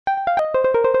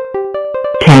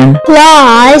9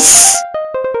 plus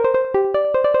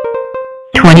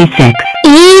 26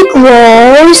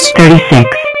 equals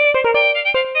 36.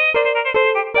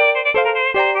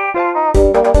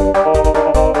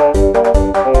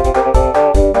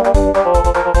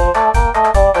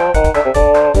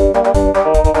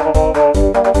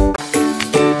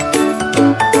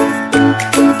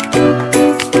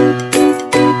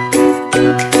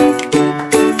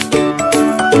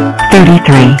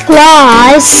 33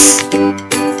 plus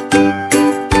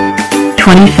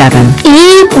 27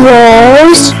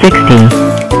 equals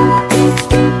 60.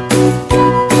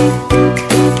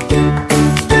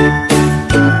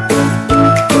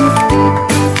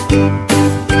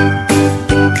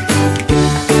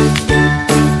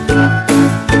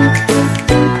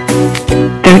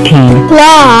 13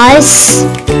 plus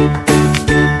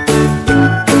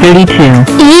 32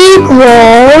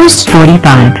 equals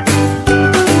 45.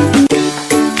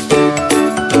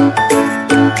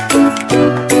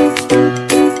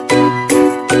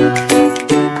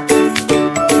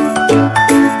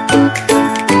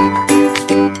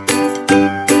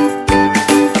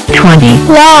 20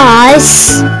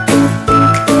 plus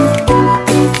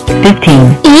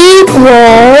 15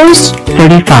 equals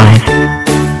 35.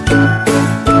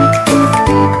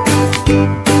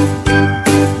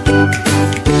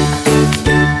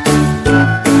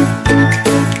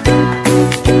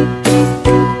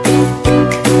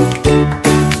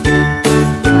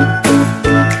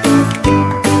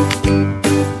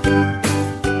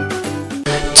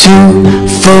 2,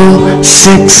 4,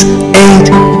 6, 8,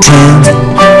 10,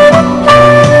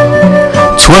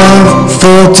 12,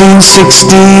 14,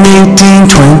 16, 18,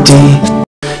 20.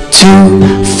 2,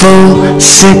 4,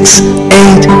 6,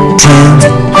 8, 10,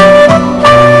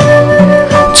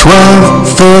 12,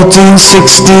 14,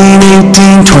 16,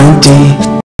 18,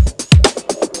 20.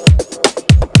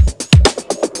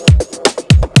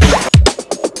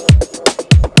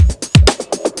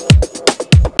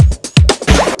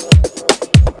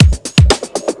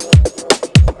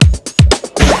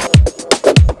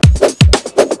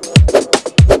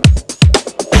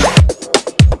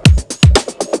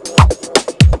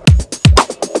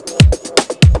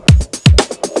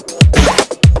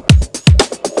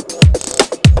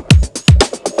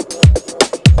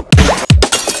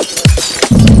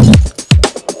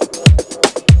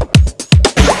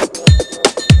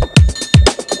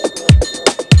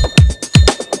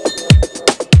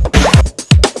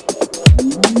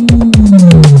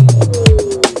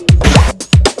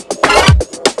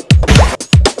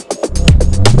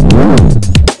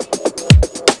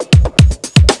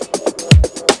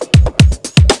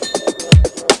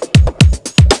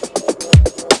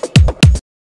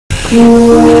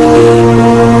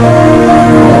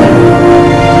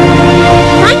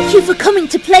 Thank you for coming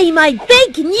to play my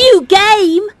big new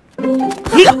game.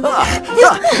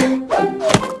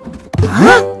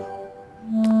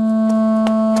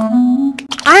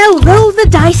 I'll roll the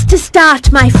dice to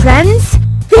start, my friends.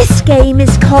 This game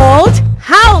is called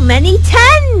How Many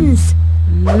Tens?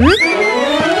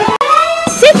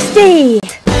 60.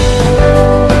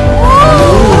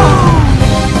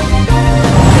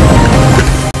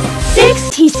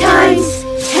 60 times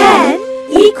 10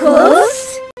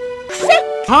 equals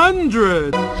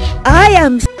 100. I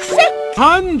am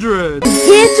 100.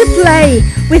 here to play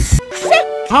with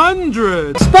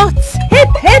 100. spots. Hip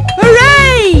hip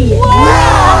hooray!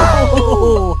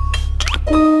 Wow!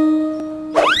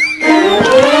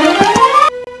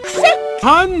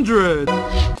 100.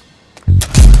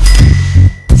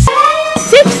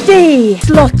 60.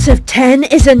 Lots of 10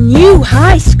 is a new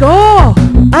high score.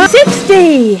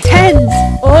 60 tens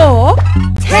or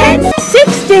 10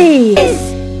 60 is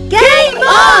game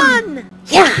on.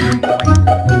 Yeah.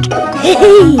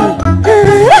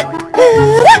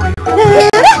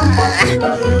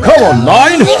 Come on,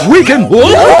 9! We can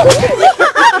win!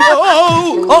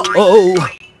 Uh-oh!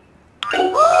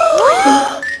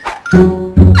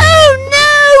 Oh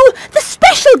no! The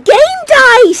special game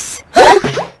dice!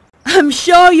 I'm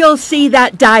sure you'll see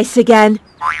that dice again.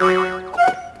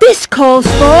 This calls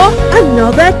for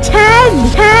another 10.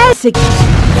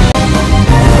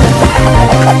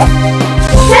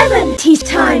 70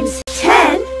 times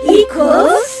 10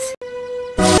 equals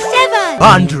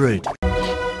 100.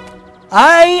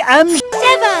 I am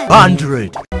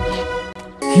 100.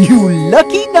 you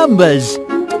lucky numbers.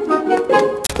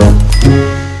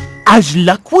 As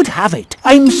luck would have it,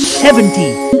 I'm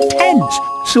 70 tens,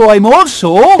 so I'm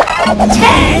also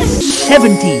 10.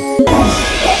 70.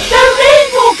 The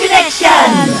Rainbow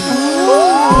Connection!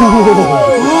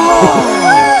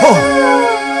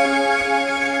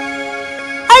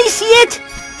 I see it.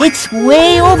 It's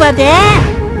way over there.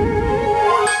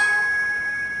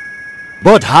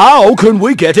 But how can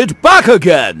we get it back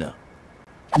again?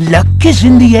 Luck is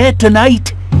in the air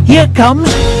tonight. Here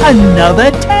comes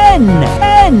another 10.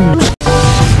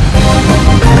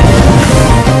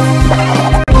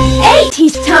 80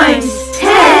 times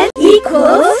 10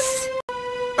 equals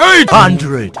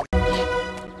 800.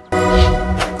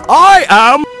 I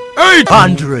am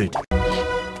 800.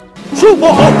 Super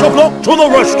Octoblock to the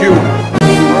rescue.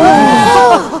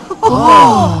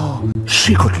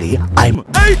 Secretly, I'm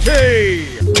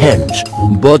 80 tens.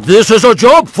 But this is a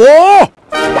job for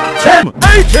 10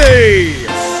 80s.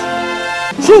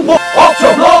 Super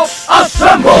Octoblocks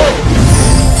assemble.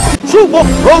 Super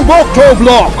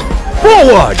Octoblock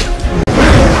forward.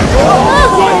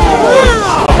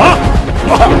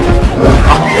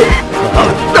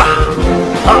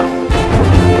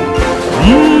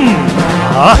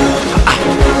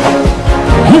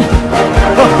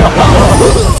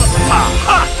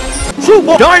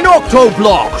 Super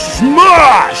Dinoctoblock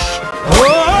smash!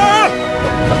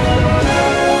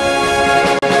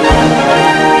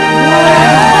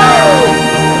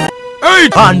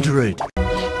 800!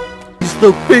 He's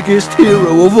the biggest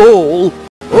hero of all.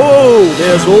 Oh,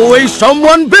 there's always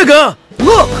someone bigger!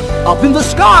 Look, up in the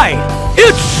sky!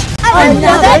 It's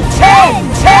another 10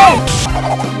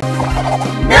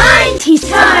 90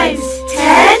 times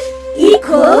 10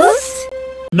 equals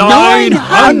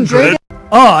 900!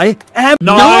 I am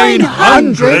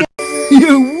 900!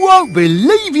 You won't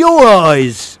believe your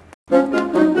eyes!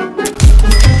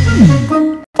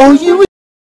 Are you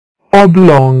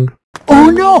Oblong.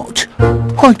 Or not?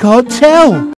 I can't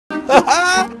tell.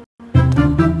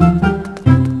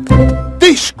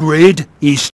 This grid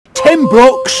is 10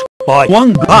 blocks by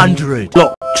 100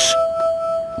 blocks.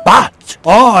 But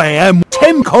I am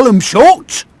 10 columns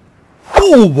short,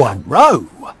 or 1 row.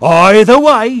 Either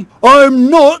way, I'm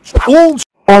not all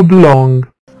Oblong.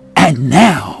 And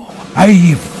now,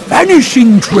 a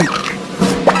vanishing trick.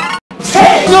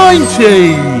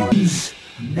 90s.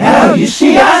 Now you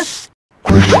see us.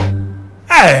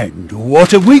 And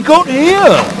what have we got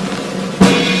here?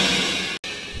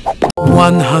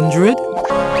 100,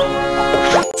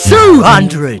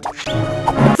 200,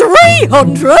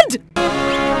 300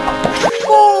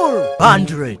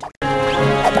 400,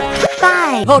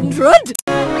 500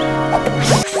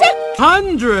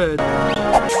 100,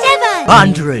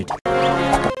 700,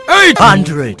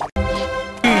 800,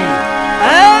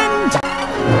 and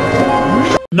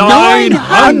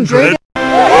 900.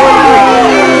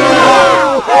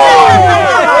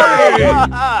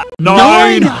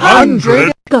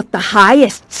 900. Got the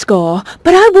highest score,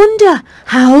 but I wonder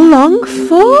how long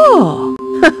for?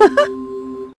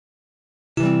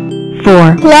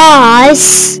 4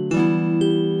 plus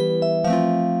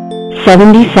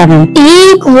 77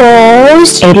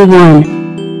 equals 81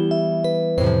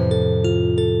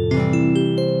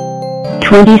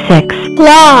 26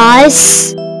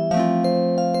 plus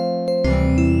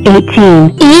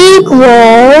 18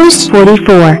 equals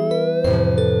 44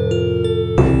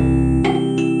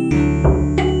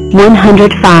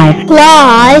 105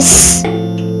 plus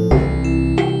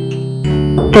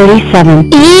 37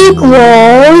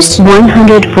 equals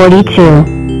 142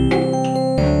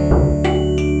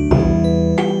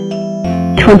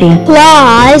 20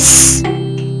 plus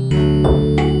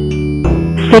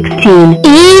 16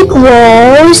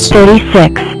 equals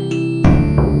 36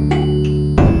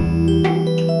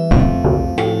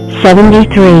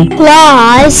 73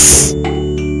 plus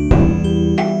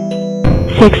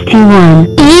 61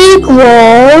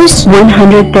 equals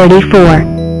 134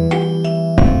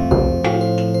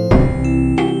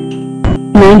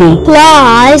 90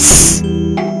 plus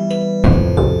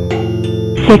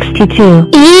 62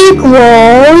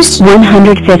 equals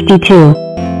 152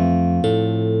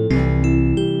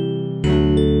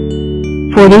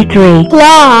 43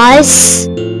 plus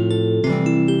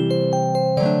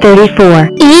 34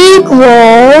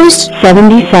 equals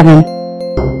 77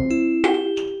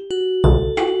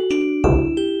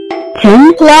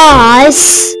 10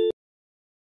 plus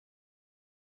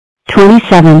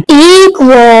 27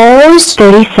 equals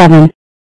 37